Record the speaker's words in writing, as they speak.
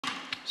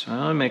So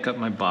I make up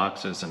my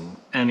boxes, and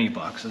any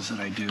boxes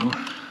that I do,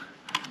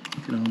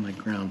 get all my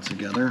ground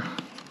together,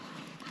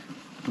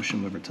 push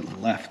them over to the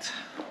left,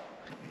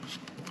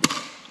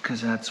 because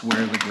that's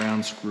where the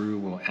ground screw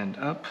will end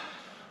up.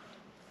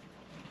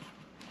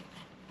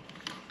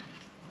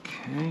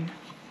 Okay,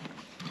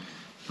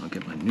 I'll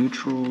get my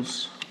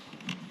neutrals.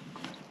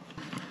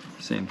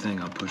 Same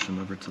thing, I'll push them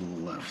over to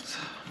the left.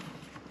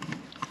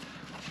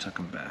 Tuck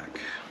them back.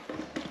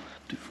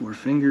 Do 4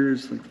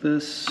 fingers like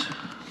this.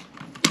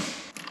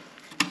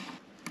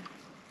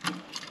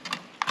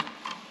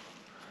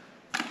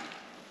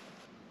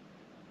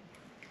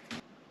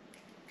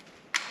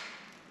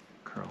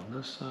 Curl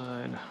this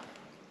side.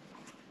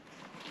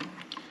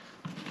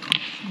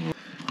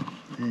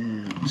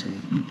 And I'll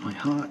take my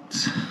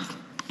hot,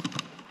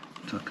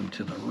 tuck them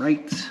to the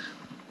right.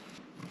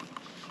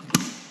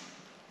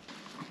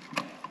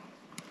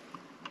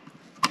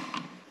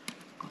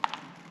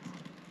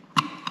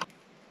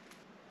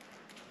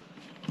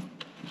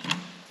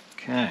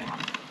 Okay,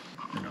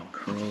 then I'll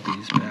curl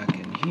these back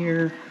in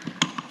here.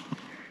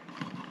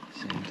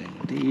 Same thing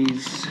with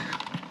these.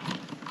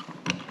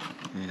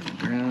 And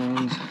the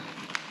ground.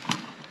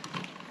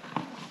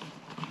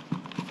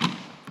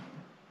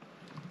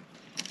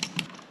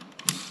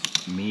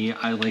 Me,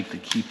 I like to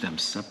keep them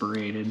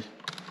separated.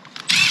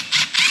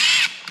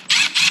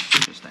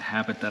 Just a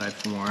habit that I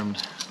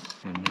formed.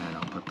 And then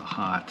I'll put the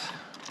hot,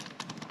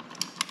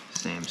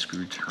 same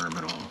screw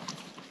terminal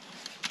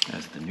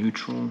as the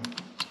neutral.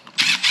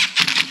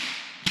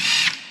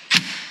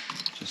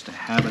 Just a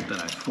habit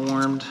that I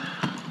formed.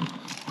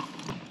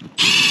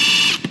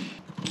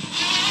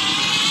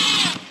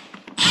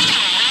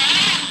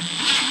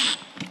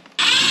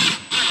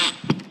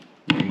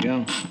 There you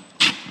go.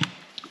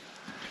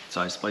 That's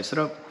how I splice it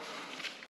up.